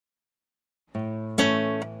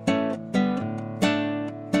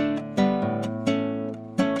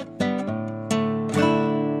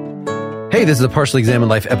Hey, this is the Partially Examined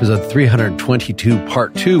Life, episode 322,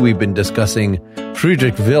 part 2. We've been discussing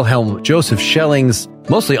Friedrich Wilhelm Joseph Schelling's,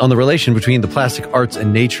 mostly on the relation between the plastic arts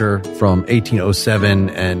and nature from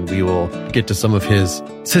 1807, and we will get to some of his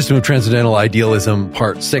System of Transcendental Idealism,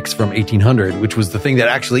 part 6 from 1800, which was the thing that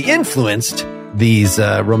actually influenced these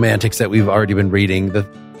romantics that we've already been reading.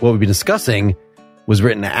 What we've been discussing was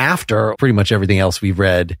written after pretty much everything else we've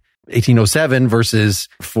read. 1807 versus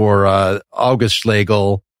for August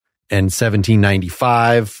Schlegel, and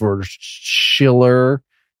 1795 for Schiller,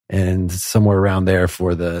 and somewhere around there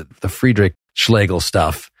for the Friedrich Schlegel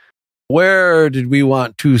stuff. Where did we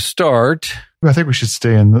want to start? I think we should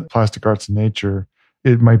stay in the plastic arts and nature.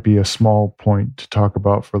 It might be a small point to talk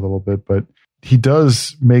about for a little bit, but he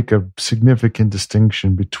does make a significant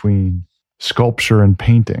distinction between sculpture and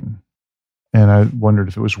painting. And I wondered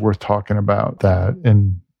if it was worth talking about that,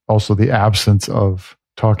 and also the absence of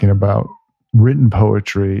talking about written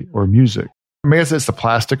poetry or music. I mean, I guess it's the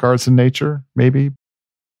plastic arts in nature, maybe.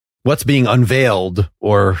 What's being unveiled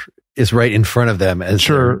or is right in front of them as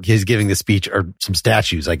he's giving the speech are some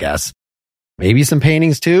statues, I guess. Maybe some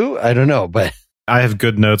paintings too. I don't know, but I have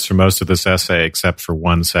good notes for most of this essay, except for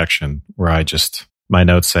one section where my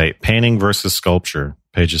notes say painting versus sculpture,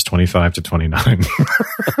 pages 25 to 29.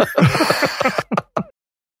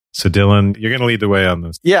 So Dylan, you're going to lead the way on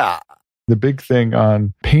this. Yeah. The big thing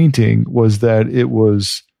on painting was that it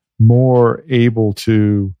was more able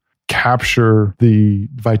to capture the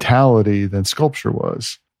vitality than sculpture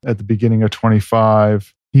was. At the beginning of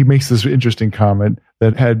 25, he makes this interesting comment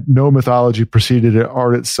that had no mythology preceded it,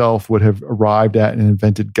 art itself would have arrived at and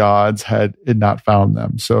invented gods had it not found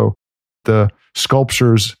them. So the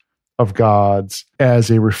sculptures of gods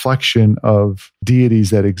as a reflection of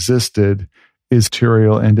deities that existed is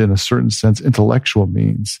material and in a certain sense intellectual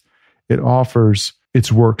means. It offers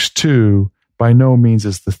its works too, by no means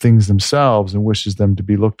as the things themselves and wishes them to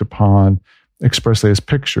be looked upon expressly as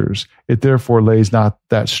pictures. It therefore lays not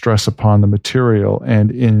that stress upon the material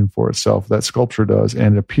and in for itself that sculpture does,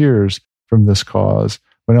 and it appears from this cause,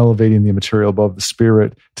 when elevating the material above the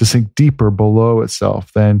spirit, to sink deeper below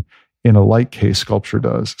itself than in a like case sculpture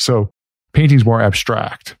does. So painting's more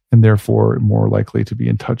abstract and therefore more likely to be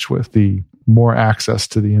in touch with the more access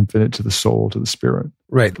to the infinite, to the soul, to the spirit.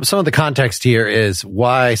 Right. Some of the context here is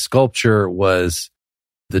why sculpture was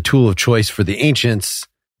the tool of choice for the ancients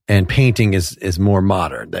and painting is more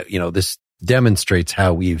modern. That, this demonstrates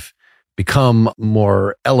how we've become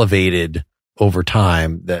more elevated over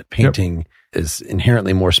time, that painting is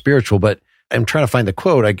inherently more spiritual. But I'm trying to find the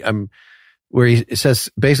quote where it says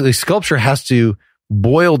basically sculpture has to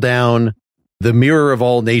boil down the mirror of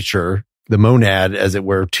all nature, the monad, as it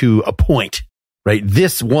were, to a point, right?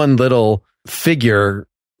 This one little figure,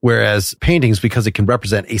 whereas paintings, because it can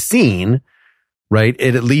represent a scene, right?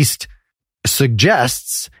 It at least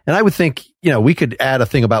suggests, and I would think, we could add a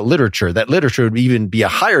thing about literature, that literature would even be a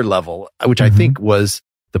higher level, which I think was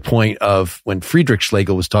the point of when Friedrich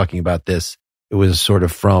Schlegel was talking about this. It was sort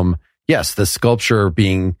of from, yes, the sculpture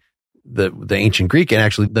being the ancient Greek, and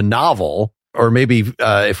actually the novel, or maybe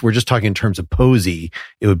if we're just talking in terms of poesy,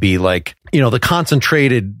 it would be like, the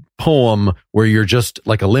concentrated poem where you're just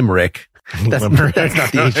like a limerick. That's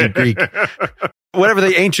not the ancient Greek. Whatever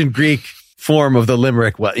the ancient Greek form of the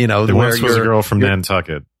limerick, there once was a girl from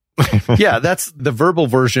Nantucket. Yeah, that's the verbal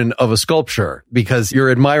version of a sculpture, because you're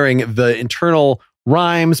admiring the internal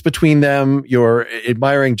rhymes between them. You're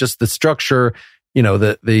admiring just the structure.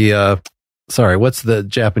 Sorry, what's the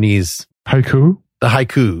Japanese? Haiku? The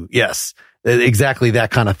haiku, yes. Exactly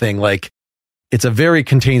that kind of thing. Like, it's a very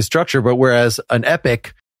contained structure, but whereas an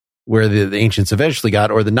epic, where the ancients eventually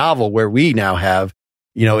got, or the novel where we now have,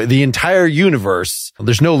 the entire universe,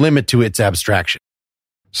 there's no limit to its abstraction.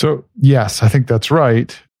 So, yes, I think that's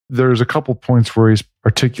right. There's a couple points where he's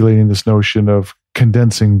articulating this notion of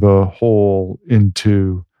condensing the whole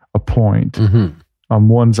into a point.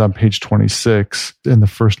 One's on page 26 in the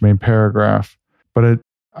first main paragraph, but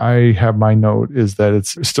I have my note is that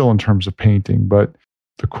it's still in terms of painting, but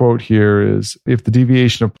the quote here is, if the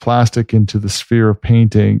deviation of plastic into the sphere of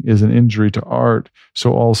painting is an injury to art,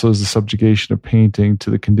 so also is the subjugation of painting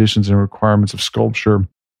to the conditions and requirements of sculpture,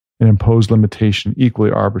 an imposed limitation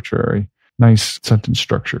equally arbitrary. Nice sentence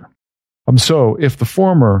structure. So if the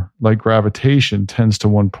former, like gravitation, tends to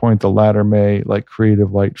one point, the latter may, like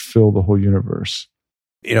creative light, fill the whole universe.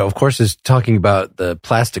 Of course, is talking about the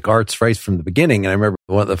plastic arts right from the beginning. And I remember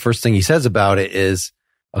one of the first thing he says about it is,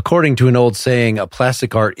 according to an old saying, a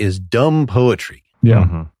plastic art is dumb poetry.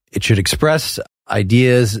 Yeah. It should express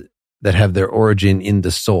ideas that have their origin in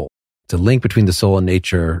the soul. The link between the soul and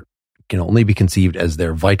nature can only be conceived as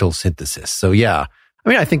their vital synthesis. So yeah, I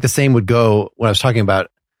mean, I think the same would go when I was talking about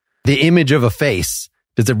the image of a face.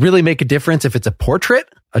 Does it really make a difference if it's a portrait,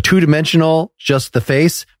 a two-dimensional, just the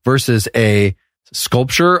face, versus a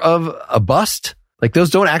sculpture of a bust? Like, those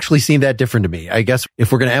don't actually seem that different to me. I guess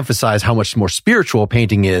if we're going to emphasize how much more spiritual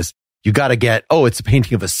painting is, you got to get, it's a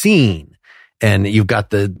painting of a scene. And you've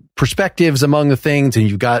got the perspectives among the things, and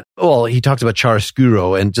you've got, he talks about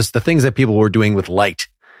chiaroscuro and just the things that people were doing with light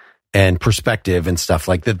and perspective and stuff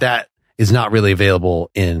like that. That is not really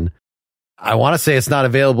available in, I want to say it's not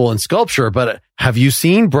available in sculpture, but have you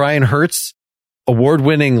seen Brian Hurt's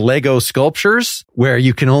award-winning Lego sculptures where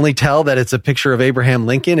you can only tell that it's a picture of Abraham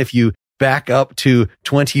Lincoln if you back up to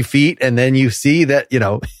 20 feet and then you see that,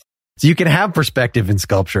 so you can have perspective in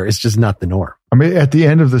sculpture. It's just not the norm. I mean, at the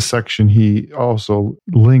end of this section, he also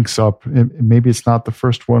links up, and maybe it's not the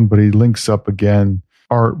first one, but he links up again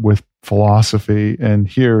art with philosophy. And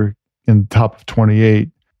here in the top of 28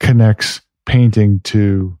 connects painting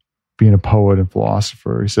to being a poet and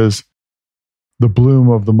philosopher. He says, the bloom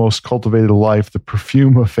of the most cultivated life, the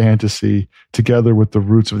perfume of fantasy, together with the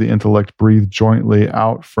roots of the intellect, breathe jointly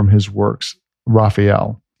out from his works.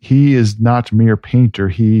 Raphael. He is not mere painter.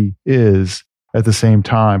 He is, at the same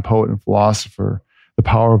time, poet and philosopher. The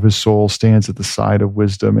power of his soul stands at the side of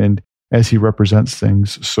wisdom, and as he represents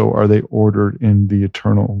things, so are they ordered in the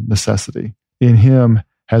eternal necessity. In him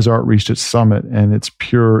has art reached its summit, and its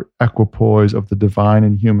pure equipoise of the divine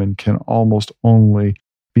and human can almost only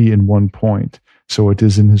be in one point. So it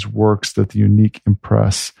is in his works that the unique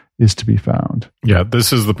impress is to be found. Yeah,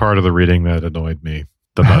 this is the part of the reading that annoyed me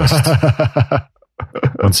the most.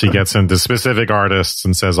 Once he gets into specific artists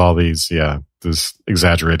and says all these, there's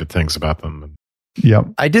exaggerated things about them. Yeah.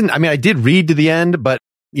 I did read to the end, but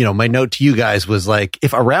my note to you guys was like,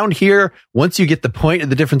 if around here, once you get the point of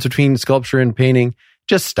the difference between sculpture and painting,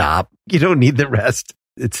 just stop. You don't need the rest.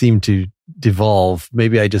 It seemed to devolve.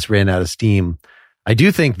 Maybe I just ran out of steam. I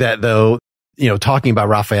do think that though, talking about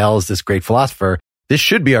Raphael as this great philosopher, this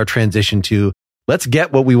should be our transition to let's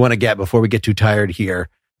get what we want to get before we get too tired here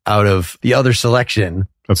out of the other selection.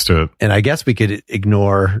 Let's do it. And I guess we could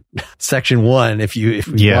ignore section 1 if we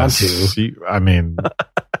want to. I mean,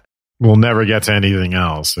 we'll never get to anything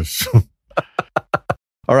else.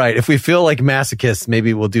 All right. If we feel like masochists,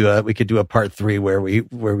 maybe we could do a part 3 where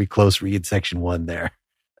we close read section 1 there.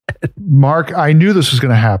 Mark, I knew this was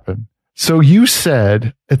going to happen. So you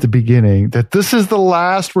said at the beginning that this is the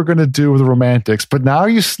last we're going to do with the Romantics, but now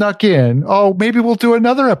you snuck in, maybe we'll do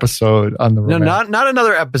another episode on the Romantics. No, not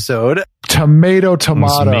another episode. Tomato. It's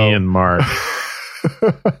me and Mark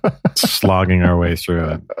slogging our way through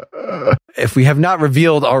it. If we have not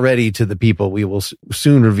revealed already to the people, we will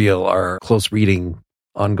soon reveal our close reading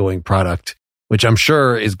ongoing product, which I'm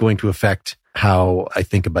sure is going to affect how I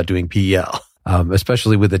think about doing PEL,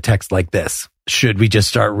 especially with a text like this. Should we just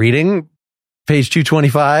start reading? Page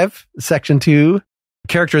 225, section 2,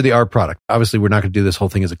 character of the art product. Obviously, we're not going to do this whole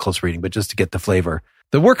thing as a close reading, but just to get the flavor.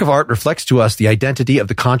 The work of art reflects to us the identity of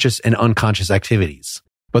the conscious and unconscious activities,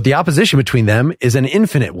 but the opposition between them is an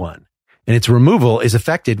infinite one, and its removal is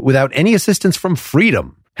effected without any assistance from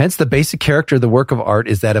freedom. Hence, the basic character of the work of art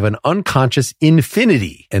is that of an unconscious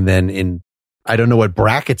infinity. And then I don't know what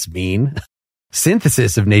brackets mean,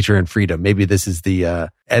 synthesis of nature and freedom. Maybe this is the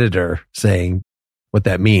editor saying what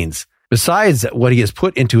that means. Besides what he has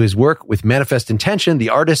put into his work with manifest intention, the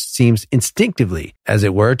artist seems instinctively, as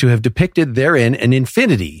it were, to have depicted therein an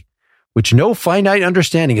infinity, which no finite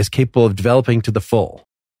understanding is capable of developing to the full.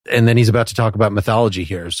 And then he's about to talk about mythology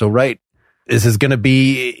here. So, this is going to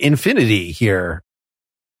be infinity here.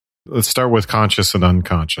 Let's start with conscious and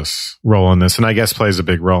unconscious role in this, and I guess plays a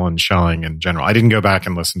big role in Schelling in general. I didn't go back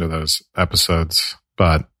and listen to those episodes,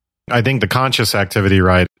 but I think the conscious activity,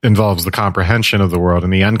 involves the comprehension of the world,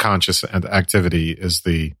 and the unconscious activity is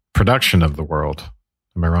the production of the world.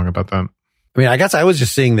 Am I wrong about that? I mean, I guess I was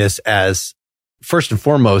just seeing this as, first and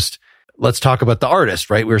foremost, let's talk about the artist,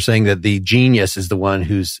 right? We were saying that the genius is the one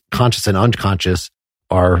whose conscious and unconscious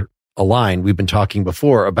are aligned. We've been talking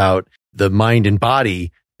before about the mind and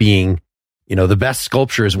body being, the best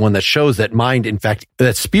sculpture is one that shows that mind, in fact,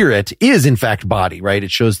 that spirit is in fact body, right? It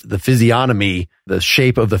shows the physiognomy, the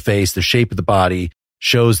shape of the face, the shape of the body,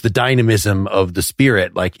 shows the dynamism of the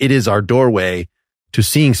spirit. Like, it is our doorway to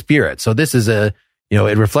seeing spirit. So this is it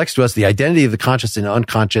reflects to us the identity of the conscious and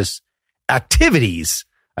unconscious activities.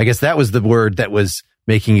 I guess that was the word that was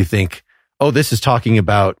making you think, this is talking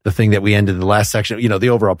about the thing that we ended the last section, the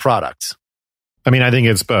overall products. I mean, I think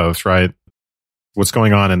it's both, right? What's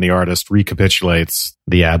going on in the artist recapitulates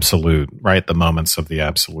the absolute, right? The moments of the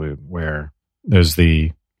absolute, where there's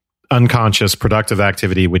the unconscious productive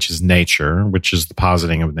activity, which is nature, which is the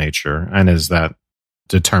positing of nature, and is that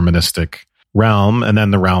deterministic realm, and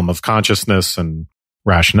then the realm of consciousness and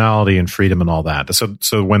rationality and freedom and all that.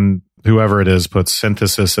 So when whoever it is puts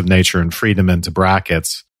synthesis of nature and freedom into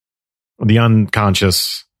brackets, the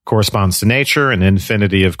unconscious corresponds to nature, and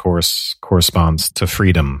infinity, of course, corresponds to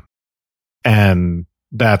freedom. And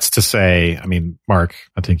that's to say, I mean, Mark,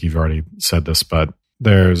 I think you've already said this, but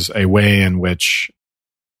there's a way in which,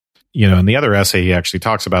 in the other essay, he actually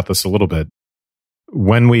talks about this a little bit.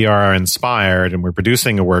 When we are inspired and we're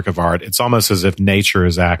producing a work of art, it's almost as if nature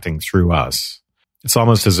is acting through us. It's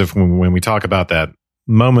almost as if when we talk about that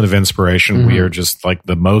moment of inspiration, we are just like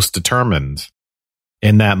the most determined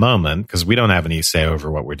in that moment because we don't have any say over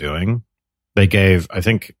what we're doing. They gave, I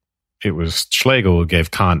think it was Schlegel who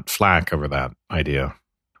gave Kant flack over that idea,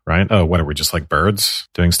 right? Oh, what are we, just like birds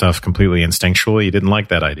doing stuff completely instinctually? He didn't like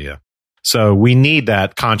that idea. So we need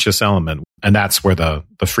that conscious element, and that's where the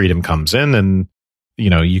freedom comes in. And,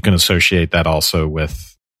 you can associate that also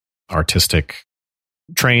with artistic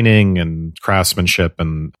training and craftsmanship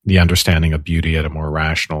and the understanding of beauty at a more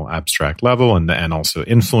rational, abstract level, and also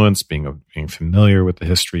influence, being familiar with the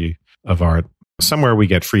history of art. Somewhere we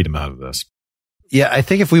get freedom out of this. Yeah, I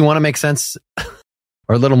think if we want to make sense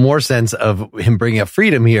or a little more sense of him bringing up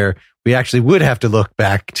freedom here, we actually would have to look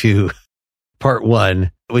back to part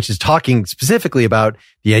 1, which is talking specifically about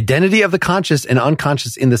the identity of the conscious and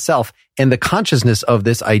unconscious in the self and the consciousness of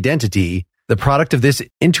this identity. The product of this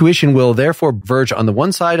intuition will therefore verge on the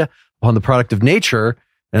one side on the product of nature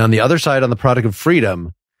and on the other side on the product of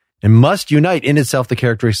freedom, and must unite in itself the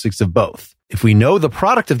characteristics of both. If we know the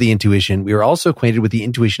product of the intuition, we are also acquainted with the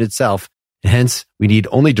intuition itself, and hence we need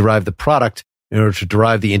only derive the product in order to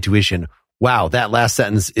derive the intuition. Wow, that last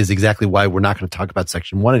sentence is exactly why we're not going to talk about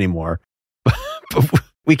section 1 anymore. But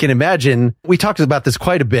we can imagine, we talked about this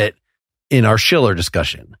quite a bit in our Schiller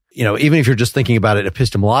discussion. Even if you're just thinking about it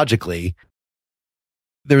epistemologically,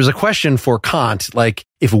 there's a question for Kant, like,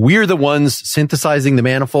 if we're the ones synthesizing the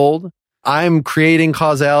manifold, I'm creating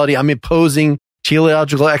causality, I'm imposing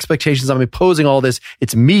teleological expectations, I'm imposing all this,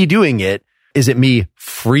 it's me doing it. Is it me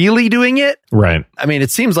freely doing it? Right. I mean,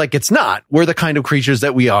 it seems like it's not. We're the kind of creatures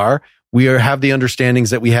that we are. We have the understandings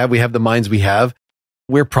that we have the minds we have.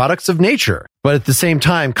 We're products of nature. But at the same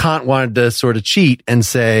time, Kant wanted to sort of cheat and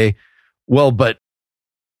say, well, but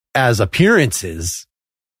as appearances,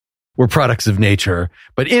 we're products of nature,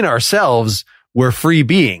 but in ourselves, we're free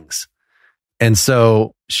beings. And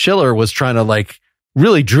so Schiller was trying to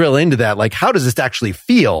really drill into that. Like, how does this actually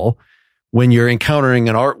feel when you're encountering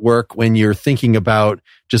an artwork, when you're thinking about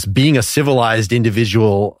just being a civilized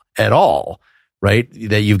individual at all, right?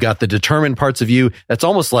 That you've got the determined parts of you. That's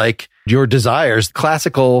almost like your desires,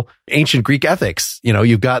 classical ancient Greek ethics.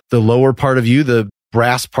 You've got the lower part of you, the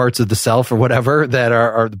brass parts of the self or whatever that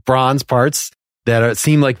are the bronze parts that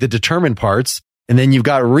seem like the determined parts. And then you've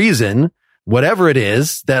got reason, whatever it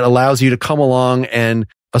is that allows you to come along and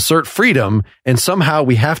assert freedom. And somehow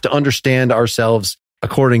we have to understand ourselves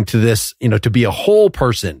according to this, to be a whole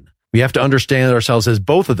person. We have to understand ourselves as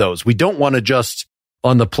both of those. We don't want to just,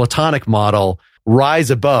 on the Platonic model, rise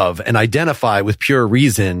above and identify with pure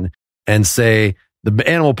reason and say, the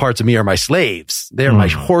animal parts of me are my slaves. They're my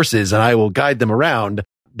horses and I will guide them around.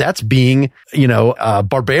 That's being,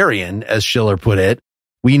 barbarian, as Schiller put it.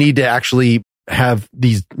 We need to actually have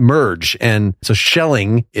these merge. And so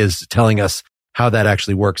Schelling is telling us how that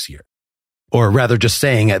actually works here. Or rather just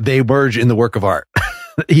saying they merge in the work of art.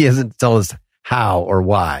 He doesn't tell us how or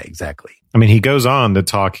why exactly. I mean, he goes on to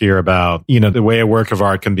talk here about, the way a work of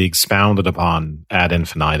art can be expounded upon ad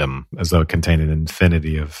infinitum, as though it contained an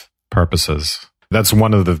infinity of purposes. That's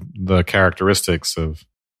one of the characteristics of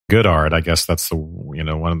good art. I guess that's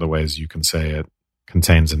one of the ways you can say it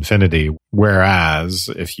contains infinity. Whereas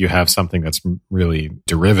if you have something that's really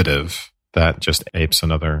derivative, that just apes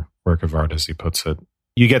another work of art, as he puts it,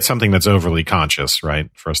 you get something that's overly conscious, right?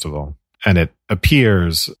 First of all. And it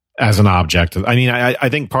appears as an object. I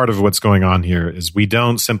think part of what's going on here is we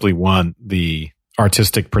don't simply want the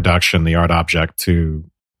artistic production, the art object, to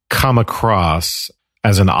come across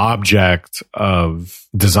as an object of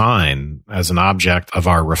design, as an object of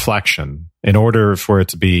our reflection. In order for it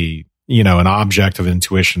to be, an object of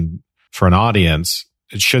intuition for an audience,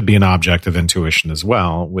 it should be an object of intuition as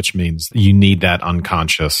well, which means you need that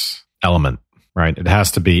unconscious element, right? It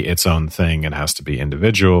has to be its own thing. It has to be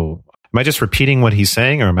individual. Am I just repeating what he's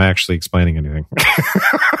saying, or am I actually explaining anything?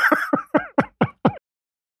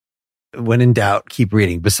 When in doubt, keep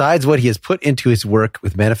reading. Besides what he has put into his work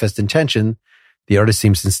with manifest intention, the artist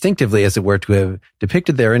seems instinctively, as it were, to have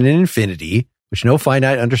depicted therein an infinity, which no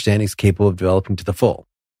finite understanding is capable of developing to the full.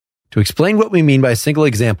 To explain what we mean by a single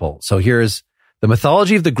example, so here is the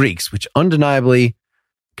mythology of the Greeks, which undeniably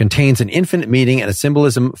contains an infinite meaning and a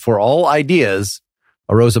symbolism for all ideas,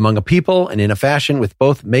 arose among a people and in a fashion with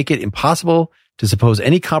both make it impossible to suppose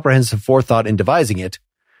any comprehensive forethought in devising it,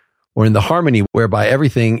 or in the harmony whereby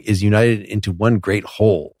everything is united into one great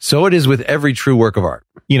whole. So it is with every true work of art.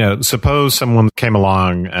 Suppose someone came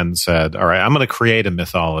along and said, all right, I'm going to create a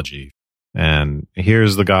mythology, and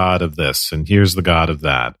here's the god of this, and here's the god of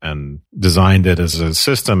that, and designed it as a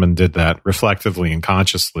system and did that reflectively and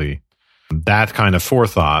consciously. That kind of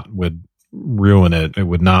forethought would ruin it. It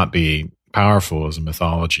would not be powerful as a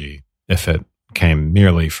mythology if it came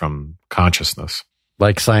merely from consciousness.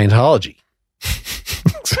 Like Scientology.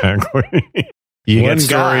 Exactly. You One get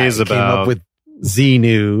stories guy about came up with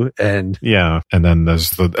Xenu and and then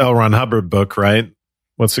there's the L. Ron Hubbard book, right?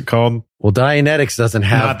 What's it called? Well, Dianetics doesn't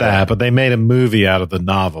have Not that, but they made a movie out of the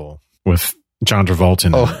novel with John Travolta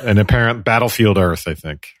in it. An apparent Battlefield Earth, I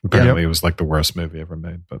think. Apparently, it was like the worst movie ever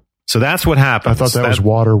made. But so that's what happens. I thought that was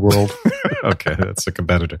Waterworld. Okay, that's a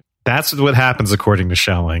competitor. That's what happens according to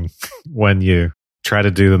Schelling when you try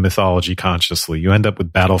to do the mythology consciously. You end up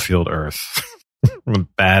with Battlefield Earth, a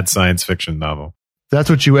bad science fiction novel. That's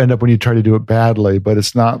what you end up when you try to do it badly, but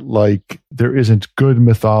it's not like there isn't good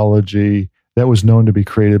mythology that was known to be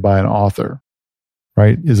created by an author,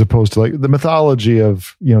 right? As opposed to like the mythology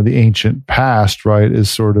of, the ancient past, right, is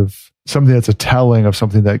sort of something that's a telling of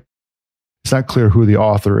something that it's not clear who the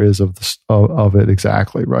author is of it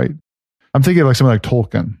exactly, right? I'm thinking of like something like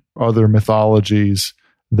Tolkien, other mythologies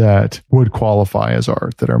that would qualify as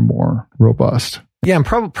art that are more robust. Yeah, and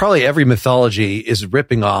probably every mythology is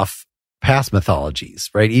ripping off past mythologies,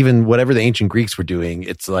 right? Even whatever the ancient Greeks were doing,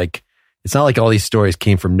 it's not like all these stories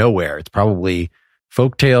came from nowhere. It's probably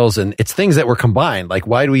folk tales and it's things that were combined. Like,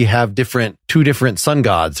 why do we have two different sun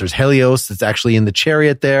gods? There's Helios that's actually in the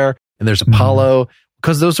chariot there, and there's Apollo,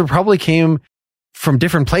 because those probably came from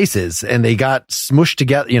different places and they got smushed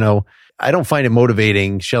together. I don't find it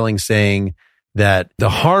motivating, Schelling saying that the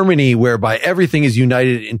harmony whereby everything is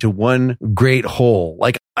united into one great whole.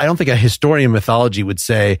 Like, I don't think a historian of mythology would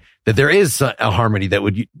say that there is a harmony that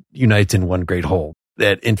would unite in one great whole.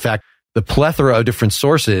 That, in fact, the plethora of different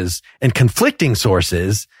sources and conflicting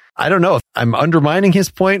sources, I don't know if I'm undermining his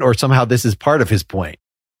point or somehow this is part of his point,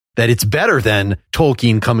 that it's better than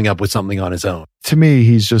Tolkien coming up with something on his own. To me,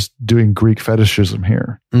 he's just doing Greek fetishism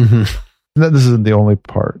here. Mm-hmm. This isn't the only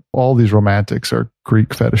part. All these romantics are Greek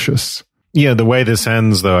fetishists. Yeah, the way this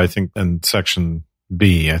ends, though, I think in section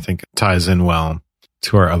B, I think it ties in well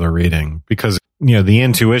to our other reading because, the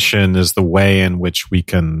intuition is the way in which we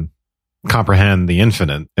can comprehend the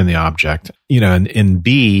infinite in the object. And in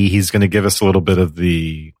B, he's going to give us a little bit of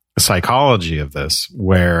the psychology of this,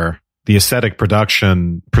 where the aesthetic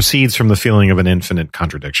production proceeds from the feeling of an infinite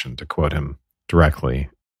contradiction, to quote him directly.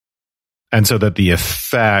 And so that the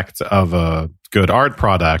effect of a good art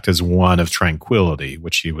product is one of tranquility,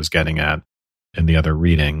 which he was getting at in the other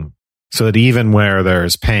reading. So that even where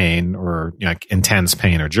there's pain or intense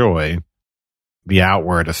pain or joy, the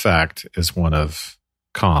outward effect is one of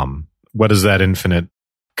calm. What is that infinite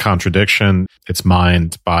contradiction? It's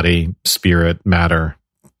mind, body, spirit, matter,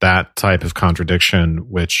 that type of contradiction,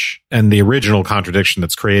 and the original contradiction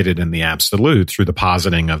that's created in the absolute through the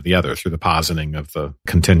positing of the other, through the positing of the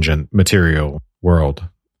contingent material world.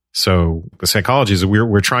 So the psychology is that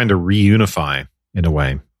we're trying to reunify in a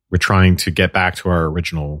way. We're trying to get back to our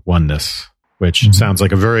original oneness, which sounds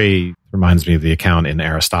like reminds me of the account in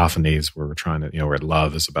Aristophanes where we're trying to, where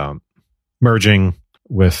love is about merging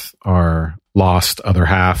with our lost other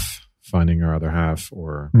half, finding our other half,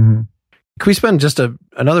 or... Mm-hmm. Can we spend just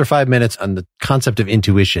another 5 minutes on the concept of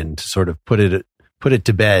intuition to sort of put it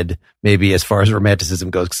to bed, maybe as far as romanticism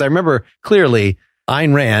goes? Because I remember clearly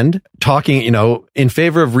Ayn Rand talking, in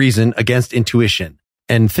favor of reason against intuition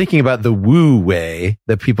and thinking about the woo way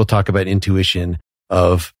that people talk about intuition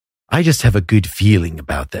of, I just have a good feeling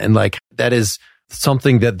about that. And like, that is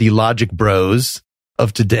something that the logic bros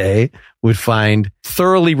of today would find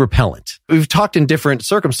thoroughly repellent. We've talked in different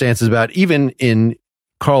circumstances about even in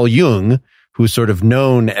Carl Jung, who's sort of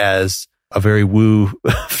known as a very woo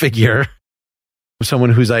figure,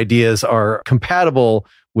 someone whose ideas are compatible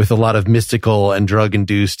with a lot of mystical and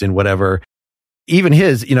drug-induced and whatever. Even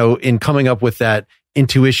his, in coming up with that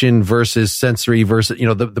intuition versus sensory versus,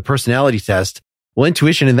 the personality test. Well,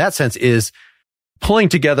 intuition in that sense is pulling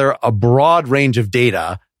together a broad range of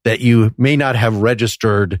data that you may not have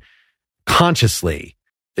registered consciously.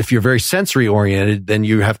 If you're very sensory oriented, then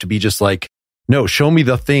you have to be just like, no, show me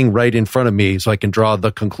the thing right in front of me so I can draw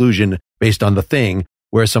the conclusion based on the thing.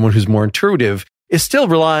 Whereas someone who's more intuitive is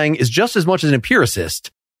just as much as an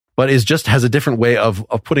empiricist, but has a different way of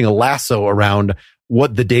putting a lasso around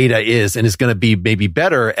what the data is and is going to be maybe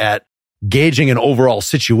better at gauging an overall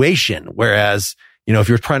situation. Whereas, if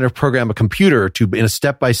you're trying to program a computer to, in a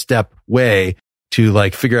step-by-step way, to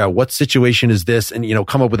like figure out what situation is this and,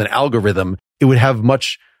 come up with an algorithm, it would have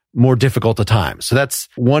much more difficult a time. So that's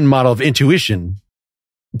one model of intuition.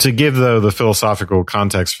 To give, though, the philosophical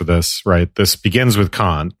context for this, right? This begins with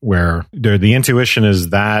Kant, where the intuition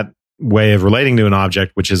is that way of relating to an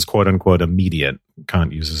object, which is quote unquote immediate.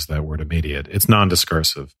 Kant uses that word immediate. It's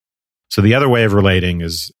non-discursive. So the other way of relating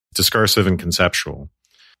is discursive and conceptual.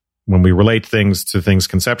 When we relate things to things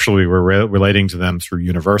conceptually, we're relating to them through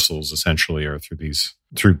universals, essentially, or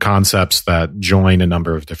through concepts that join a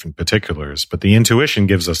number of different particulars. But the intuition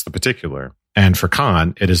gives us the particular. And for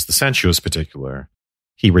Kant, it is the sensuous particular.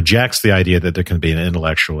 He rejects the idea that there can be an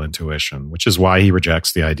intellectual intuition, which is why he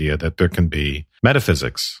rejects the idea that there can be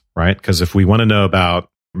metaphysics, right? Because if we want to know about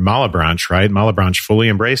Malebranche, right? Malebranche fully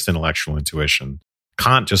embraced intellectual intuition.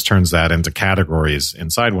 Kant just turns that into categories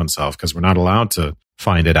inside oneself because we're not allowed to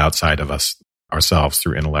find it outside of ourselves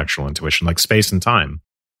through intellectual intuition, like space and time.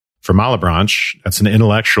 For Malebranche, that's an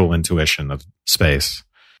intellectual intuition of space.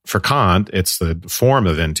 For Kant, it's the form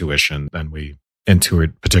of intuition, and we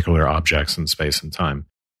intuit particular objects in space and time.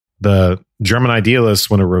 The German idealists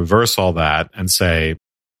want to reverse all that and say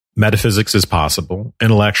metaphysics is possible,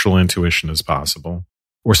 intellectual intuition is possible,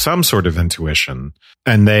 or some sort of intuition.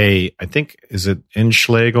 And I think, is it in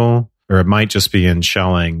Schlegel, or it might just be in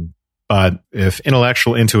Schelling, but if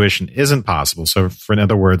intellectual intuition isn't possible, so in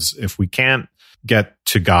other words, if we can't get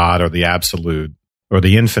to God or the absolute or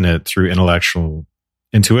the infinite through intellectual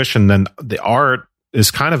intuition, then the art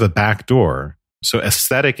is kind of a back door. So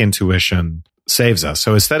aesthetic intuition saves us.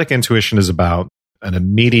 So aesthetic intuition is about an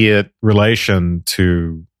immediate relation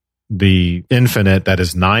to the infinite that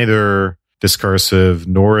is neither discursive,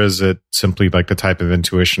 nor is it simply like the type of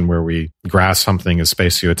intuition where we grasp something as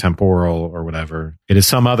spatiotemporal or whatever. It is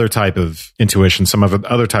some other type of intuition, some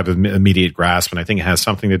other type of immediate grasp. And I think it has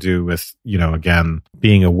something to do with, again,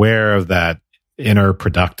 being aware of that inner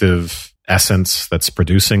productive essence that's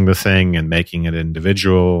producing the thing and making it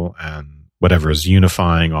individual and whatever is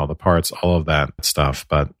unifying all the parts, all of that stuff.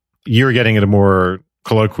 But you're getting at a more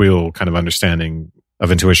colloquial kind of understanding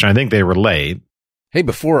of intuition. I think they relate. Hey,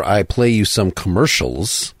 before I play you some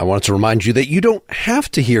commercials, I wanted to remind you that you don't have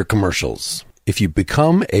to hear commercials. If you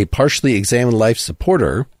become a Partially Examined Life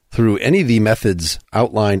supporter through any of the methods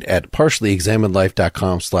outlined at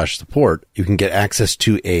partiallyexaminedlife.com/support, you can get access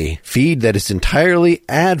to a feed that is entirely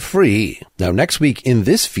ad-free. Now, next week in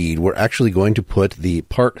this feed, we're actually going to put the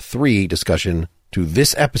part 3 discussion to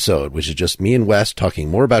this episode, which is just me and Wes talking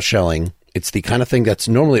more about Schelling. It's the kind of thing that's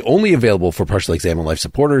normally only available for Partially Examined Life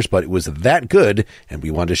supporters, but it was that good, and we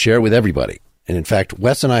wanted to share it with everybody. And in fact,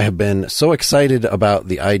 Wes and I have been so excited about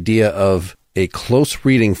the idea of a close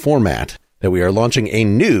reading format that we are launching a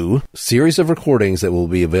new series of recordings that will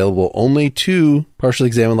be available only to Partially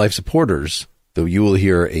Examined Life supporters, though you will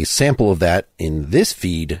hear a sample of that in this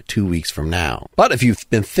feed 2 weeks from now. But if you've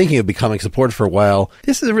been thinking of becoming a supporter for a while,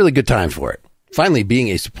 this is a really good time for it. Finally, being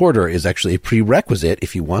a supporter is actually a prerequisite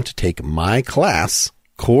if you want to take my class,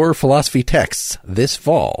 Core Philosophy Texts, this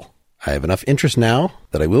fall. I have enough interest now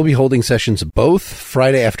that I will be holding sessions both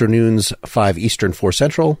Friday afternoons, 5 Eastern, 4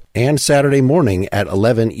 Central, and Saturday morning at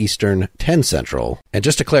 11 Eastern, 10 Central. And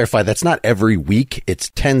just to clarify, that's not every week. It's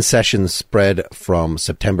 10 sessions spread from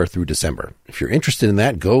September through December. If you're interested in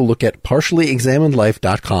that, go look at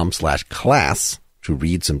partiallyexaminedlife.com/class to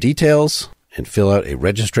read some details and fill out a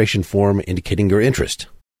registration form indicating your interest.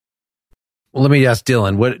 Well, let me ask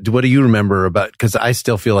Dylan, what do you remember about, because I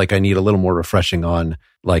still feel like I need a little more refreshing on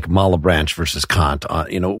like Malebranche versus Kant,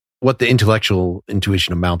 on, what the intellectual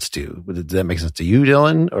intuition amounts to. Does that make sense to you,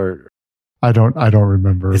 Dylan? Or I don't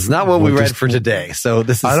remember. It's not what we read for today. So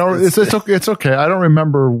this is, it's okay. I don't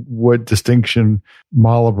remember what distinction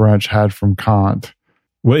Malebranche had from Kant.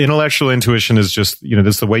 Well, intellectual intuition is just,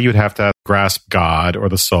 this is the way you'd have to grasp God or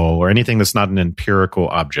the soul or anything that's not an empirical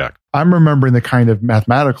object. I'm remembering the kind of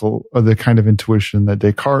mathematical or the kind of intuition that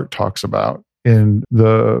Descartes talks about in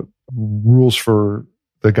the rules for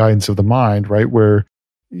the guidance of the mind, right? Where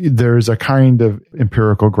there's a kind of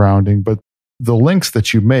empirical grounding, but the links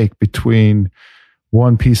that you make between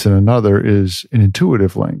one piece and another is an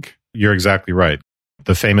intuitive link. You're exactly right.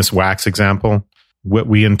 The famous wax example, what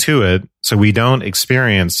we intuit, so we don't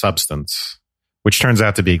experience substance, which turns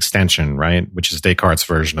out to be extension, right? Which is Descartes'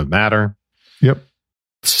 version of matter. Yep.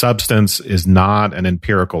 Substance is not an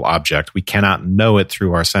empirical object. We cannot know it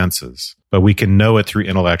through our senses, but we can know it through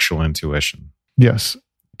intellectual intuition. Yes.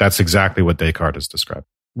 That's exactly what Descartes has described.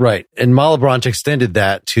 Right. And Malebranche extended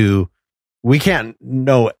that to, we can't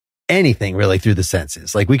know anything really through the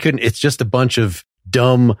senses. Like we couldn't, it's just a bunch of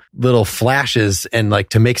dumb little flashes. And like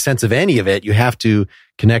to make sense of any of it, you have to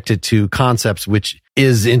connect it to concepts, which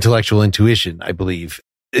is intellectual intuition, I believe.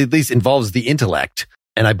 At least involves the intellect.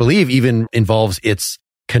 And I believe even involves its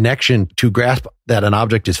connection to grasp that an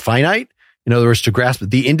object is finite. In other words, to grasp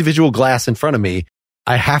the individual glass in front of me,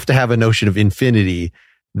 I have to have a notion of infinity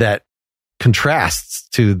that contrasts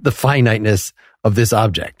to the finiteness of this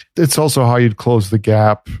object. It's also how you'd close the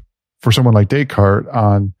gap for someone like Descartes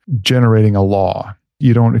on generating a law.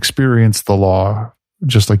 You don't experience the law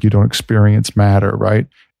just like you don't experience matter, right?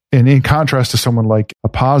 And in contrast to someone like a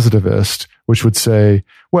positivist, which would say,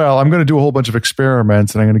 well, I'm going to do a whole bunch of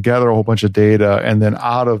experiments and I'm going to gather a whole bunch of data, and then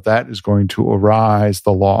out of that is going to arise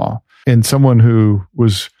the law. And someone who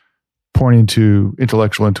was pointing to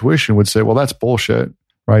intellectual intuition would say, well, that's bullshit,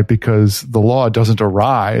 right? Because the law doesn't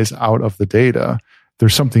arise out of the data.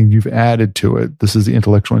 There's something you've added to it. This is the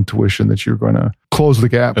intellectual intuition that you're going to close the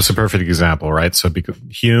gap. That's a perfect example, right? So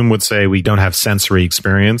Hume would say we don't have sensory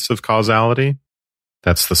experience of causality.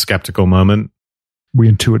 That's the skeptical moment. We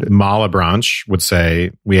intuit it. Malebranche would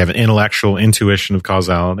say we have an intellectual intuition of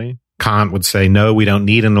causality. Kant would say, no, we don't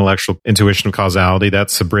need an intellectual intuition of causality.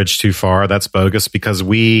 That's a bridge too far. That's bogus because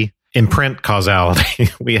we imprint causality.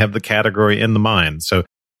 We have the category in the mind. So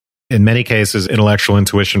in many cases, intellectual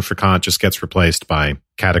intuition for Kant just gets replaced by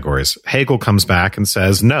categories. Hegel comes back and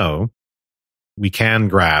says, no, we can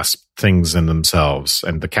grasp things in themselves,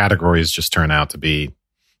 and the categories just turn out to be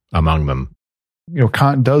among them.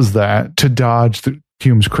 Kant does that to dodge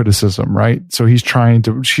Hume's criticism, right? So she's trying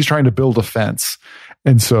to build a fence.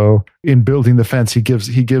 And so in building the fence, he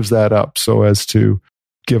gives that up so as to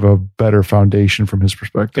give a better foundation from his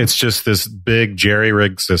perspective. It's just this big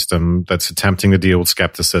jerry-rigged system that's attempting to deal with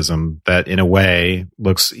skepticism that in a way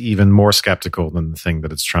looks even more skeptical than the thing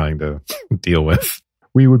that it's trying to deal with.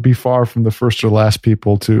 We would be far from the first or last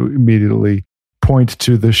people to immediately point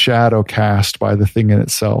to the shadow cast by the thing in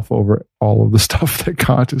itself over all of the stuff that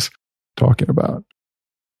Kant is talking about.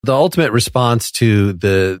 The ultimate response to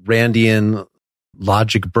the Randian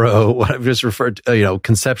logic bro, what I've just referred to,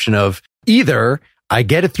 conception of either I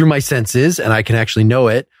get it through my senses and I can actually know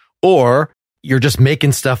it, or you're just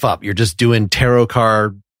making stuff up. You're just doing tarot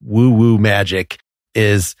card woo-woo magic,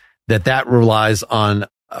 is that relies on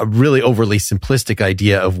a really overly simplistic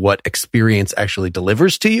idea of what experience actually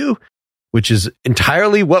delivers to you, which is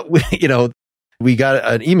entirely what we got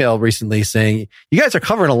an email recently saying, you guys are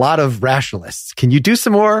covering a lot of rationalists. Can you do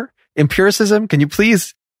some more empiricism? Can you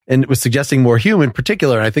please? And it was suggesting more Hume in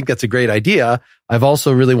particular. And I think that's a great idea. I've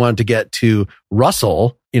also really wanted to get to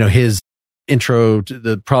Russell, his Intro to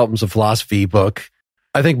the Problems of Philosophy book.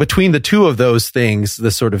 I think between the two of those things,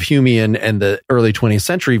 the sort of Humean and the early 20th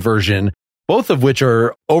century version, both of which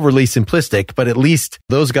are overly simplistic, but at least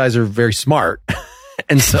those guys are very smart.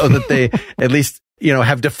 And so that they at least,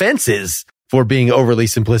 have defenses for being overly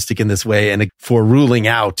simplistic in this way and for ruling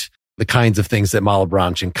out the kinds of things that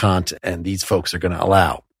Malebranche and Kant and these folks are going to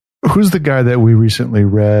allow. Who's the guy that we recently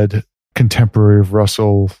read, contemporary of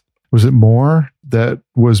Russell? Was it Moore? That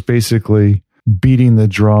was basically beating the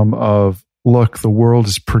drum of, look, the world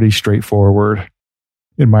is pretty straightforward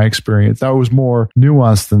in my experience. That was more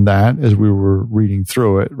nuanced than that as we were reading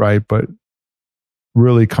through it, right? But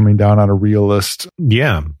really coming down on a realist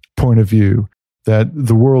point of view that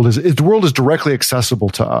the world is directly accessible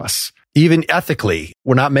to us. Even ethically,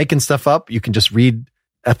 we're not making stuff up. You can just read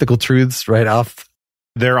ethical truths right off.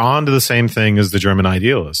 They're on to the same thing as the German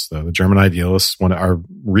idealists, though. The German idealists are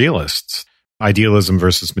realists. Idealism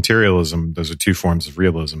versus materialism, those are two forms of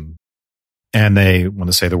realism. And they want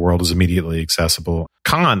to say the world is immediately accessible.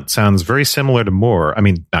 Kant sounds very similar to Moore. I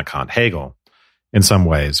mean, not Kant, Hegel, in some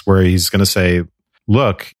ways, where he's going to say,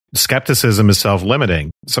 look, skepticism is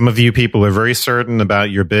self-limiting. Some of you people are very certain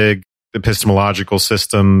about your big epistemological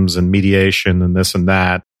systems and mediation and this and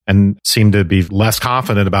that, and seem to be less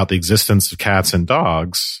confident about the existence of cats and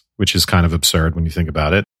dogs, which is kind of absurd when you think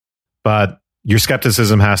about it. But your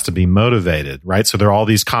skepticism has to be motivated, right? So there are all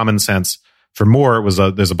these common sense. For Moore,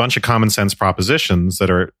 there's a bunch of common sense propositions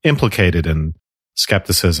that are implicated in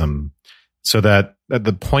skepticism, so that at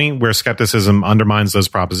the point where skepticism undermines those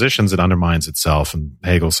propositions, it undermines itself. And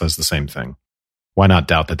Hegel says the same thing. Why not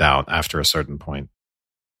doubt the doubt after a certain point?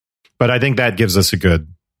 But I think that gives us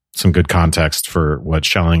some good context for what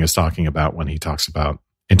Schelling is talking about when he talks about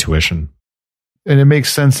intuition. And it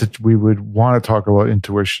makes sense that we would want to talk about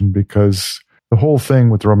intuition, because the whole thing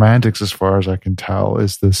with the Romantics, as far as I can tell,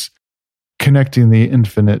 is this connecting the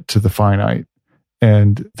infinite to the finite.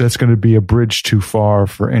 And that's going to be a bridge too far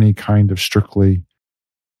for any kind of strictly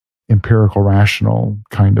empirical, rational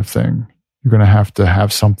kind of thing. You're going to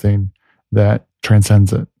have something that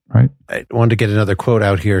transcends it, right? I wanted to get another quote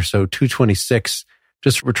out here. So 226,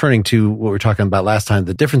 just returning to what we were talking about last time,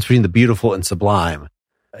 the difference between the beautiful and sublime.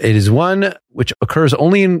 It is one which occurs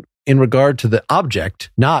only in regard to the object,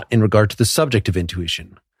 not in regard to the subject of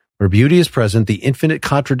intuition. Where beauty is present, the infinite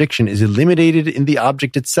contradiction is eliminated in the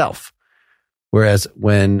object itself. Whereas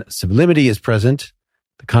when sublimity is present,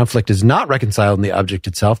 the conflict is not reconciled in the object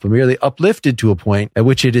itself, but merely uplifted to a point at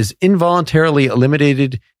which it is involuntarily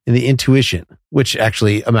eliminated in the intuition, which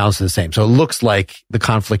actually amounts to the same. So it looks like the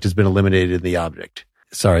conflict has been eliminated in the object.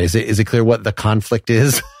 Sorry, is it clear what the conflict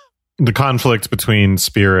is? The conflict between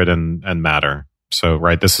spirit and matter. So,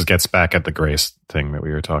 right, this gets back at the grace thing that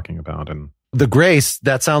we were talking about. And the grace,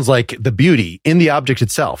 that sounds like the beauty in the object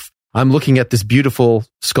itself. I'm looking at this beautiful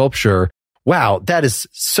sculpture. Wow, that is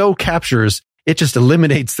so captures, it just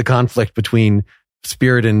eliminates the conflict between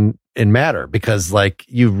spirit and matter, because like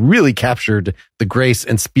you really captured the grace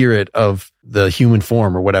and spirit of the human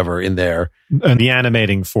form or whatever in there. And the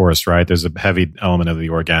animating force, right? There's a heavy element of the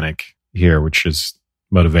organic here, which is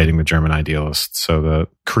motivating the German idealists. So the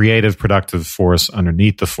creative, productive force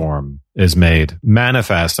underneath the form is made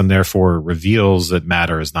manifest and therefore reveals that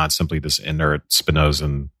matter is not simply this inert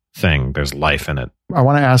Spinozan thing. There's life in it. I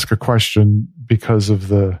want to ask a question because of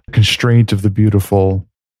the constraint of the beautiful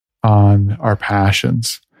on our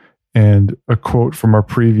passions. And a quote from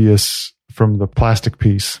from the plastic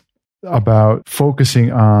piece about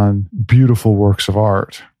focusing on beautiful works of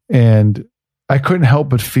art. And I couldn't help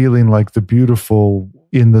but feeling like the beautiful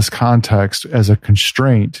in this context as a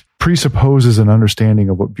constraint presupposes an understanding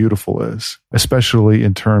of what beautiful is, especially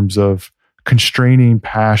in terms of constraining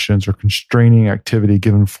passions or constraining activity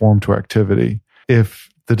given form to activity. If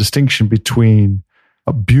the distinction between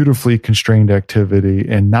a beautifully constrained activity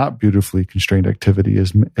and not beautifully constrained activity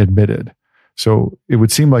is admitted. So it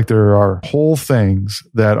would seem like there are whole things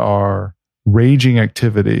that are raging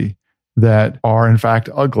activity that are in fact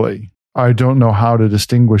ugly. I don't know how to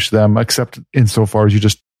distinguish them except insofar as you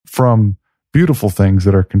just from beautiful things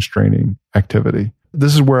that are constraining activity.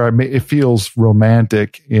 This is where it feels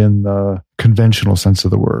romantic in the conventional sense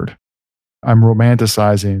of the word. I'm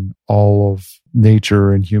romanticizing all of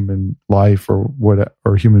nature and human life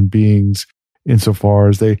or human beings insofar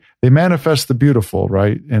as they manifest the beautiful,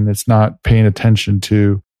 right? And it's not paying attention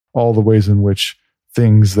to all the ways in which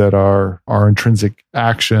things that are intrinsic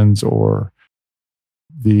actions or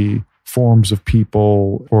the forms of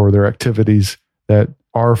people or their activities that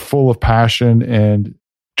are full of passion and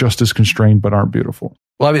just as constrained but aren't beautiful.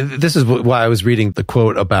 Well, I mean, this is why I was reading the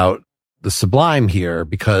quote about the sublime here,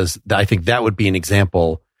 because I think that would be an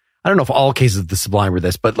example. I don't know if all cases of the sublime are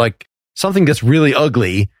this, but like something that's really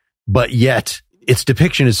ugly, but yet its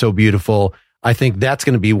depiction is so beautiful. I think that's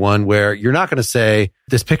going to be one where you're not going to say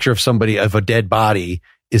this picture of somebody of a dead body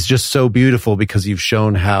is just so beautiful because you've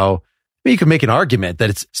shown how, I mean, you can make an argument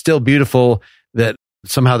that it's still beautiful, that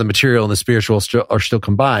somehow the material and the spiritual are still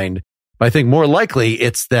combined. But I think more likely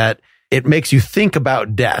it's that it makes you think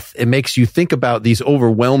about death. It makes you think about these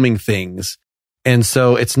overwhelming things. And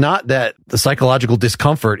so it's not that the psychological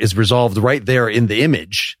discomfort is resolved right there in the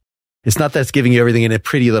image. It's not that it's giving you everything in a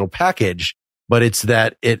pretty little package, but it's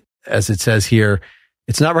that it, as it says here,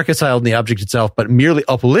 it's not reconciled in the object itself, but merely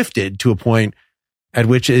uplifted to a point at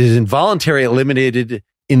which it is involuntarily eliminated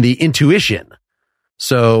in the intuition.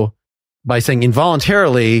 So by saying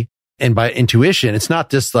involuntarily and by intuition, it's not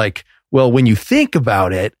just like, well, when you think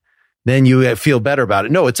about it, then you feel better about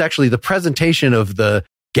it. No, it's actually the presentation of the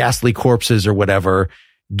ghastly corpses or whatever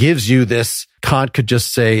gives you this. Kant could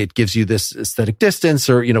just say it gives you this aesthetic distance,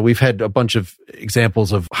 or, you know, we've had a bunch of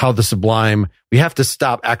examples of how the sublime, we have to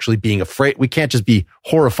stop actually being afraid. We can't just be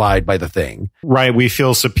horrified by the thing. Right. We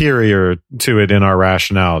feel superior to it in our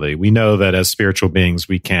rationality. We know that as spiritual beings,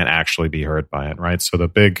 we can't actually be hurt by it. Right. So the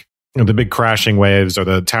big crashing waves or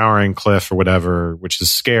the towering cliff or whatever, which is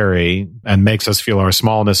scary and makes us feel our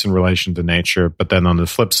smallness in relation to nature. But then on the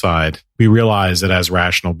flip side, we realize that as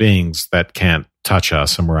rational beings, that can't touch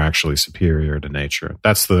us and we're actually superior to nature.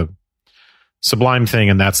 That's the sublime thing.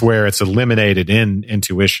 And that's where it's eliminated in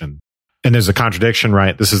intuition. And there's a contradiction,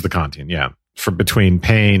 right? This is the Kantian, yeah. Between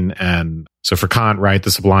pain and, so for Kant, right, the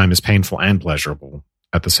sublime is painful and pleasurable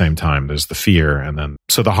at the same time. There's the fear. And then,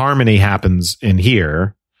 so the harmony happens in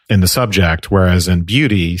here, in the subject, whereas in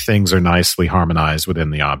beauty, things are nicely harmonized within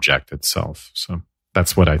the object itself. So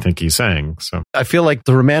that's what I think he's saying. So I feel like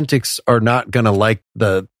the romantics are not going to like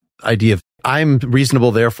the idea of I'm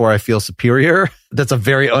reasonable, therefore I feel superior. That's a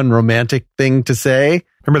very unromantic thing to say.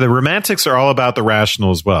 Remember, the romantics are all about the rational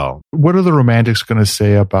as well. What are the romantics going to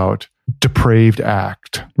say about depraved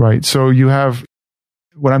act, right? So you have,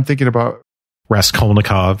 what I'm thinking about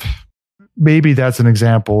Raskolnikov. Maybe that's an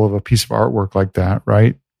example of a piece of artwork like that,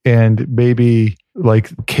 right? And maybe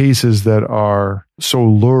like cases that are so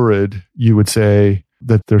lurid, you would say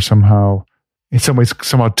that they're somehow, in some ways,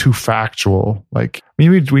 somehow too factual. Like,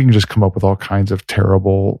 maybe we can just come up with all kinds of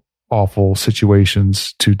terrible, awful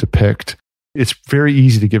situations to depict. It's very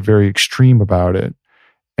easy to get very extreme about it.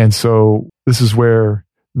 And so this is where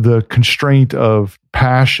the constraint of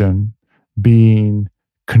passion being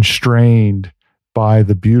constrained by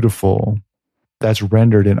the beautiful that's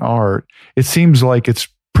rendered in art, it seems like it's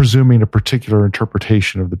presuming a particular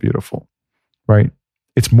interpretation of the beautiful, right?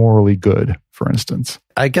 It's morally good, for instance.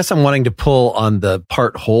 I guess I'm wanting to pull on the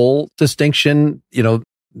part whole distinction,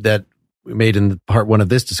 that we made in part one of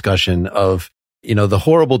this discussion of, the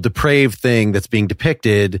horrible, depraved thing that's being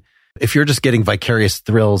depicted. If you're just getting vicarious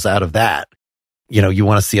thrills out of that, you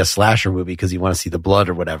want to see a slasher movie because you want to see the blood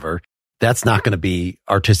or whatever. That's not going to be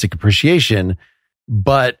artistic appreciation,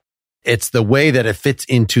 but it's the way that it fits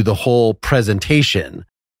into the whole presentation.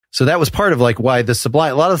 So that was part of like why the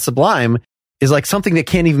sublime, a lot of the sublime is like something that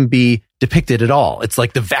can't even be depicted at all. It's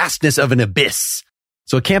like the vastness of an abyss.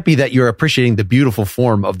 So it can't be that you're appreciating the beautiful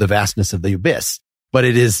form of the vastness of the abyss, but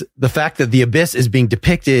it is the fact that the abyss is being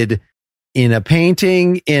depicted in a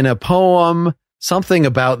painting, in a poem, something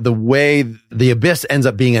about the way the abyss ends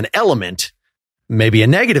up being an element, maybe a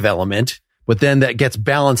negative element, but then that gets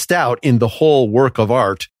balanced out in the whole work of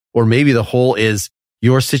art. Or maybe the whole is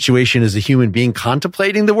your situation as a human being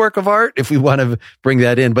contemplating the work of art, if we want to bring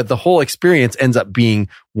that in. But the whole experience ends up being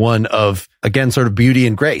one of, again, sort of beauty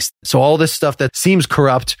and grace. So all this stuff that seems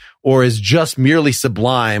corrupt or is just merely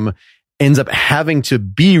sublime ends up having to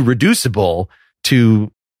be reducible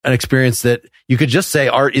to an experience that you could just say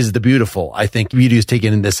art is the beautiful. I think beauty is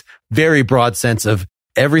taken in this very broad sense of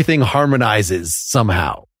everything harmonizes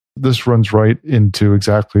somehow. This runs right into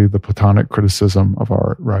exactly the Platonic criticism of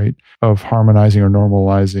art, right? Of harmonizing or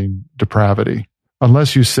normalizing depravity.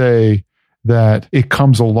 Unless you say that it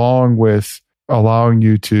comes along with allowing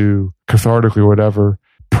you to cathartically or whatever,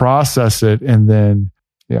 process it, and then,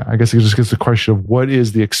 I guess it just gets the question of what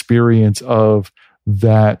is the experience of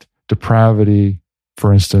that depravity,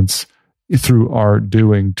 for instance, through art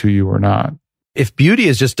doing to you or not. If beauty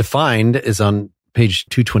is just defined, as on page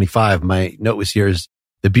 225, my note was here is,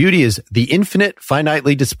 the beauty is the infinite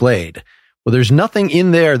finitely displayed. Well, there's nothing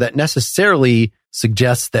in there that necessarily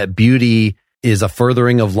suggests that beauty is a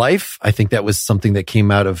furthering of life. I think that was something that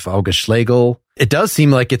came out of August Schlegel. It does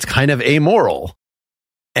seem like it's kind of amoral.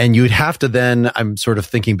 And you'd have to then, I'm sort of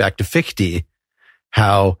thinking back to Fichte,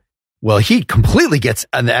 how, well, he completely gets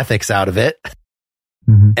an ethics out of it.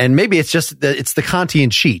 Mm-hmm. And maybe it's just that it's the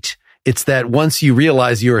Kantian cheat. It's that once you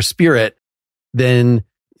realize you're a spirit, then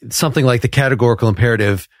something like the categorical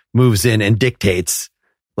imperative moves in and dictates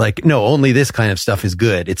like, no, only this kind of stuff is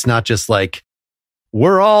good. It's not just like,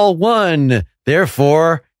 we're all one.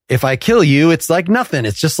 Therefore, if I kill you, it's like nothing.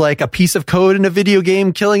 It's just like a piece of code in a video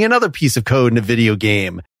game killing another piece of code in a video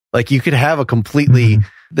game. Like you could have a completely,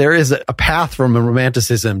 there is a path from a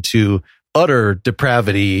romanticism to utter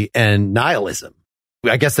depravity and nihilism.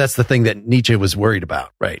 I guess that's the thing that Nietzsche was worried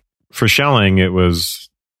about, right? For Schelling, it was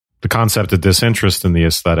the concept of disinterest in the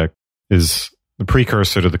aesthetic is the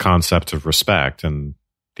precursor to the concept of respect and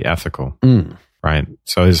the ethical, right?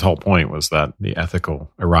 So his whole point was that the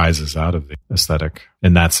ethical arises out of the aesthetic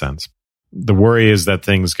in that sense. The worry is that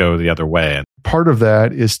things go the other way. Part of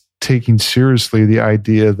that is taking seriously the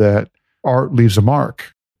idea that art leaves a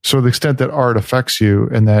mark. So the extent that art affects you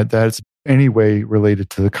and that that's anyway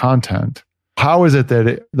related to the content, how is it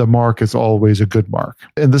that the mark is always a good mark?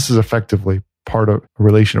 And this is effectively part of a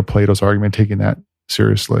relation of Plato's argument, taking that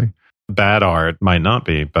seriously. Bad art might not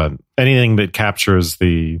be, but anything that captures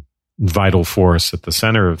the vital force at the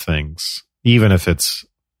center of things, even if it's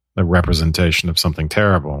a representation of something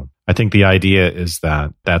terrible, I think the idea is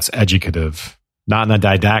that that's educative, not in a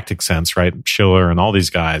didactic sense, right? Schiller and all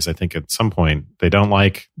these guys, I think at some point, they don't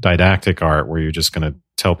like didactic art where you're just going to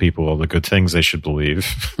tell people all the good things they should believe.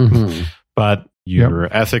 Mm-hmm. But you're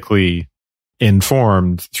ethically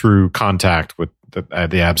informed through contact with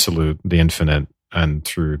the absolute, the infinite, and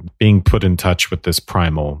through being put in touch with this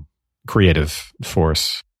primal creative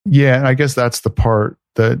force. Yeah, and I guess that's the part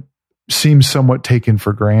that seems somewhat taken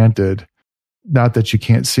for granted. Not that you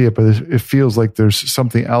can't see it, but it feels like there's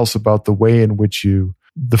something else about the way in which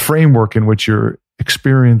the framework in which you're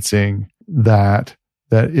experiencing that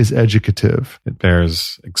is educative. It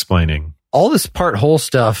bears explaining. All this part whole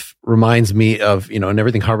stuff reminds me of, and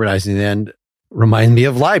everything harmonizing in the end reminds me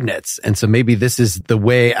of Leibniz. And so maybe this is the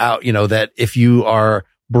way out, that if you are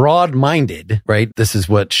broad-minded, right? This is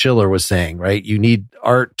what Schiller was saying, right? You need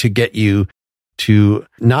art to get you to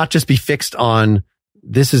not just be fixed on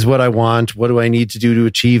this is what I want, what do I need to do to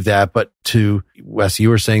achieve that, but to, Wes, you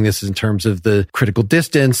were saying this in terms of the critical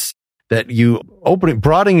distance, that you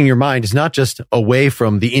broadening your mind is not just away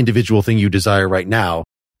from the individual thing you desire right now,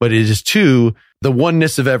 but it is to the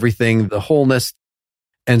oneness of everything, the wholeness.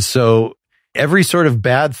 And so every sort of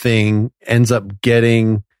bad thing ends up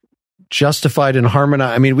getting justified and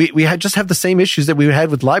harmonized. I mean, we just have the same issues that we had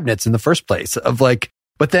with Leibniz in the first place of like,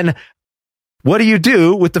 but then what do you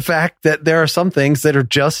do with the fact that there are some things that are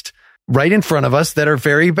just right in front of us that are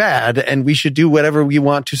very bad and we should do whatever we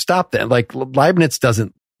want to stop them? Like Leibniz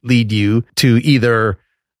doesn't lead you to either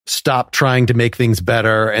stop trying to make things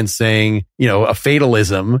better and saying, a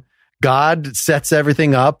fatalism. God sets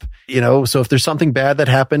everything up, so if there's something bad that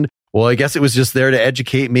happened, well, I guess it was just there to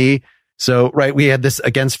educate me. So, right, we had this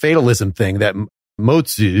against fatalism thing that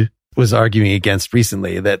Mozu was arguing against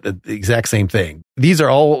recently, that the exact same thing. These are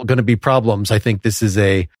all going to be problems. I think this is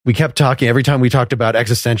we kept talking every time we talked about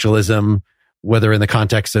existentialism, whether in the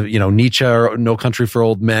context of, Nietzsche or No Country for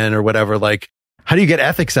Old Men or whatever, like, how do you get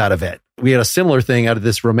ethics out of it? We had a similar thing out of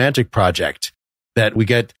this romantic project that we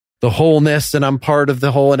get the wholeness and I'm part of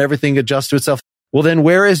the whole and everything adjusts to itself. Well, then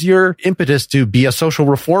where is your impetus to be a social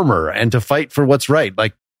reformer and to fight for what's right?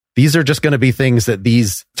 Like, these are just going to be things that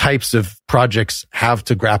these types of projects have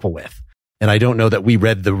to grapple with. And I don't know that we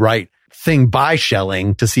read the right thing by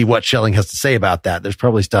Schelling to see what Schelling has to say about that. There's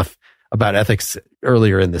probably stuff about ethics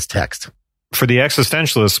earlier in this text. For the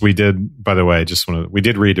existentialists, we did, by the way, we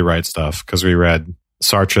did read the right stuff because we read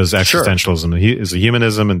Sartre's Existentialism is a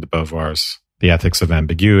Humanism and de Beauvoir's The Ethics of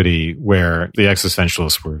Ambiguity, where the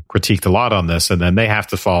existentialists were critiqued a lot on this. And then they have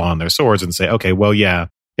to fall on their swords and say, okay, well, yeah,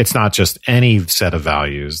 it's not just any set of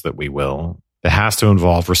values that we will. It has to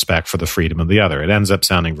involve respect for the freedom of the other. It ends up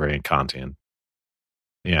sounding very Kantian.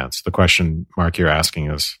 Yeah, it's the question, Mark, you're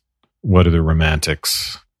asking is, what do the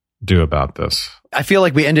romantics do about this? I feel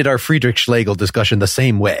like we ended our Friedrich Schlegel discussion the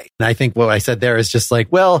same way. And I think what I said there is just like,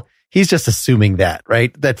 well, he's just assuming that,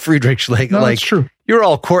 right? That Friedrich Schlegel, no, that's true. You're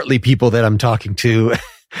all courtly people that I'm talking to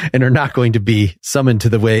and are not going to be summoned to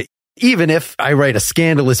the way. Even if I write a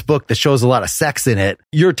scandalous book that shows a lot of sex in it,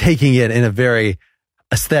 you're taking it in a very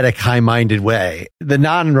aesthetic, high-minded way. The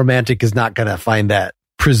non-romantic is not going to find that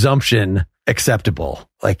presumption acceptable.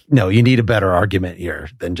 Like, no, you need a better argument here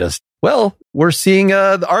than just, well, we're seeing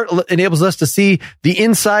the art enables us to see the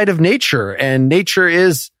inside of nature. And nature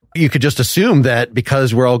is, you could just assume that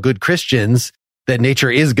because we're all good Christians, that nature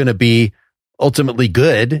is going to be ultimately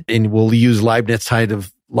good. And we'll use Leibniz kind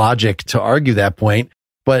of logic to argue that point.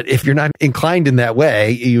 But if you're not inclined in that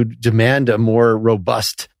way, you demand a more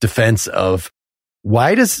robust defense of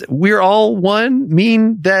why does we're all one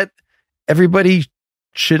mean that everybody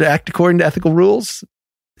should act according to ethical rules?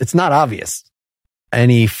 It's not obvious.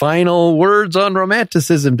 Any final words on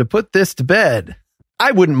romanticism to put this to bed?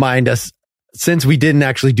 I wouldn't mind us, since we didn't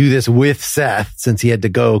actually do this with Seth, since he had to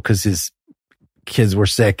go because his kids were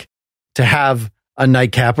sick, to have a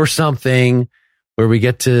nightcap or something where we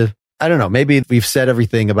get to, I don't know, maybe we've said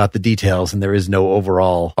everything about the details and there is no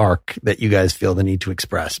overall arc that you guys feel the need to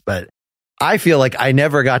express. But I feel like I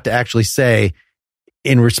never got to actually say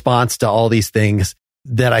in response to all these things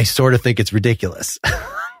that I sort of think it's ridiculous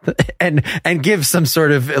and give some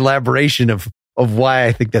sort of elaboration of why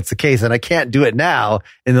I think that's the case. And I can't do it now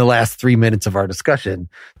in the last 3 minutes of our discussion.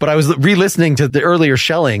 But I was re-listening to the earlier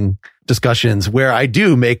Schelling discussions where I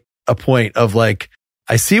do make a point of like,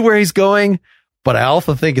 I see where he's going, but I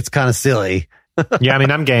also think it's kind of silly. Yeah, I mean,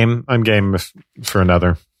 I'm game. I'm game for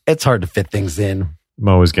another. It's hard to fit things in.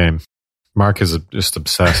 Mo is game. Mark is just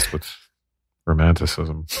obsessed with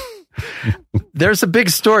romanticism. There's a big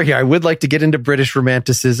story here. I would like to get into British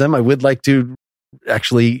romanticism. I would like to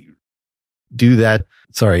actually do that.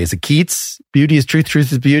 Sorry, is it Keats? Beauty is truth,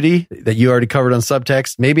 truth is beauty, that you already covered on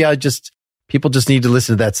subtext. Maybe people just need to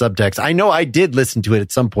listen to that subtext. I know I did listen to it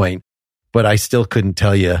at some point, but I still couldn't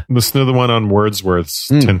tell you. Listen to the one on Wordsworth's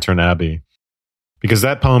Tintern Abbey, because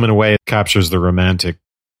that poem in a way captures the romantic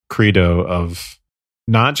credo of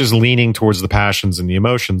not just leaning towards the passions and the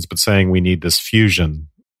emotions, but saying we need this fusion,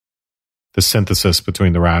 the synthesis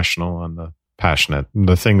between the rational and the passionate,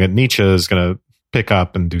 the thing that Nietzsche is going to pick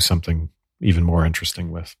up and do something even more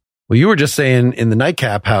interesting with. Well, you were just saying in the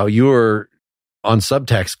nightcap how you were on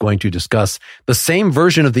subtext going to discuss the same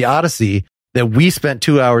version of the Odyssey that we spent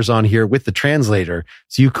 2 hours on here with the translator.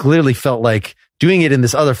 So you clearly felt like doing it in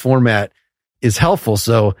this other format is helpful.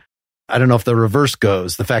 So I don't know if the reverse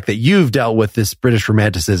goes. The fact that you've dealt with this British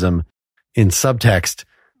romanticism in subtext,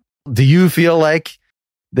 do you feel like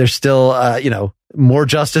there's still, more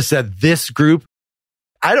justice that this group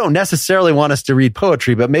I don't necessarily want us to read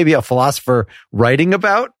poetry, but maybe a philosopher writing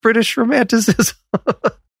about British romanticism.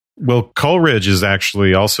 Well, Coleridge is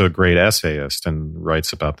actually also a great essayist and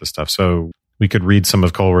writes about this stuff. So we could read some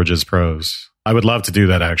of Coleridge's prose. I would love to do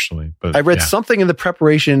that, actually. But I read something in the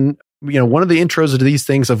preparation, one of the intros to these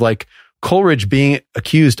things of like Coleridge being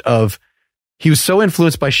accused of, he was so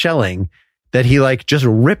influenced by Schelling that he like just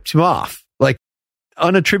ripped him off, like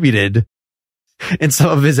unattributed in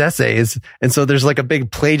some of his essays. And so there's like a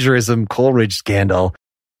big plagiarism Coleridge scandal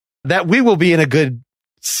that we will be in a good...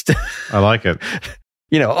 I like it.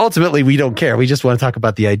 Ultimately we don't care. We just want to talk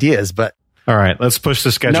about the ideas, but... All right, let's push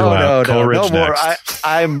the schedule out. Coleridge no more. next.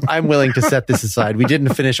 I'm willing to set this aside. We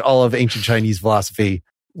didn't finish all of ancient Chinese philosophy.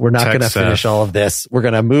 We're not going to finish all of this. We're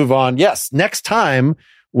going to move on. Yes, next time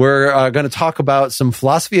we're going to talk about some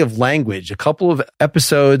philosophy of language. A couple of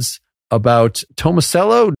episodes about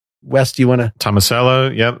Tomasello. Wes, do you want to?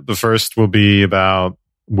 Tomasello, yep. The first will be about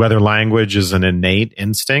whether language is an innate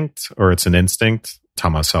instinct or it's an instinct.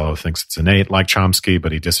 Tomasello thinks it's innate, like Chomsky,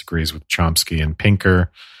 but he disagrees with Chomsky and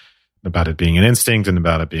Pinker about it being an instinct and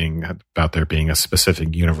about there being a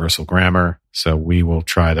specific universal grammar. So we will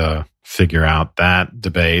try to figure out that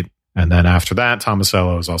debate. And then after that,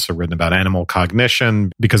 Tomasello has also written about animal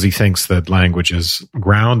cognition because he thinks that language is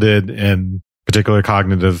grounded in particular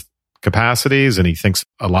cognitive capacities. And he thinks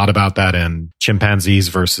a lot about that in chimpanzees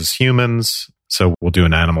versus humans. So we'll do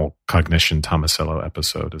an animal cognition Tomasello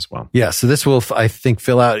episode as well. Yeah. So this will, I think,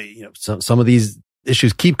 fill out, some of these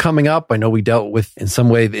issues keep coming up. I know we dealt with in some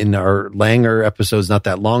way in our Langer episodes not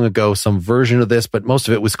that long ago, some version of this, but most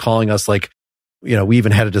of it was calling us like, we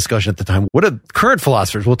even had a discussion at the time. What are current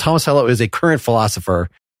philosophers? Well, Tomasello is a current philosopher.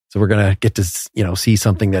 So we're going to get to, see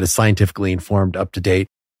something that is scientifically informed, up to date.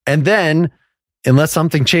 And then unless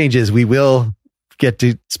something changes, we will get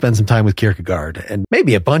to spend some time with Kierkegaard and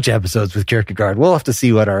maybe a bunch of episodes with Kierkegaard. We'll have to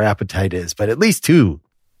see what our appetite is, but at least 2.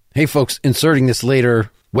 Hey folks, inserting this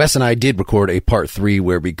later, Wes and I did record a part 3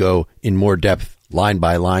 where we go in more depth, line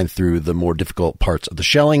by line, through the more difficult parts of the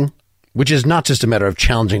Schelling, which is not just a matter of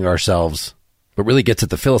challenging ourselves, but really gets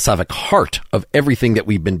at the philosophic heart of everything that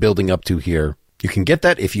we've been building up to here. You can get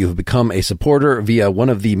that if you have become a supporter via one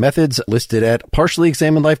of the methods listed at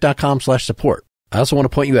partiallyexaminedlife.com/support. I also want to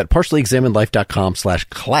point you at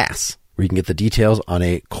partiallyexaminedlife.com/class, where you can get the details on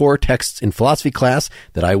a core texts in philosophy class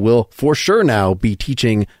that I will for sure now be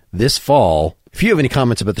teaching this fall. If you have any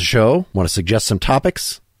comments about the show, want to suggest some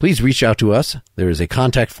topics, please reach out to us. There is a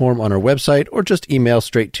contact form on our website, or just email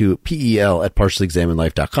straight to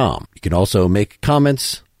pel@partiallyexaminedlife.com. You can also make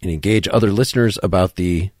comments and engage other listeners about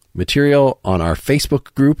the material on our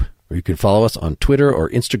Facebook group, or you can follow us on Twitter or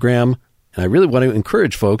Instagram. And I really want to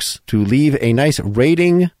encourage folks to leave a nice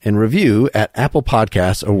rating and review at Apple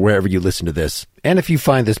Podcasts or wherever you listen to this. And if you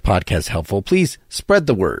find this podcast helpful, please spread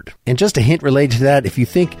the word. And just a hint related to that, if you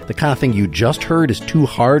think the kind of thing you just heard is too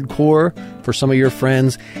hardcore for some of your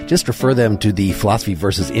friends, just refer them to the Philosophy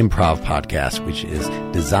versus Improv podcast, which is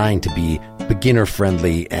designed to be beginner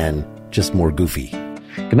friendly and just more goofy.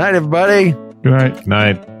 Good night, everybody. Good night. Good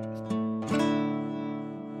night.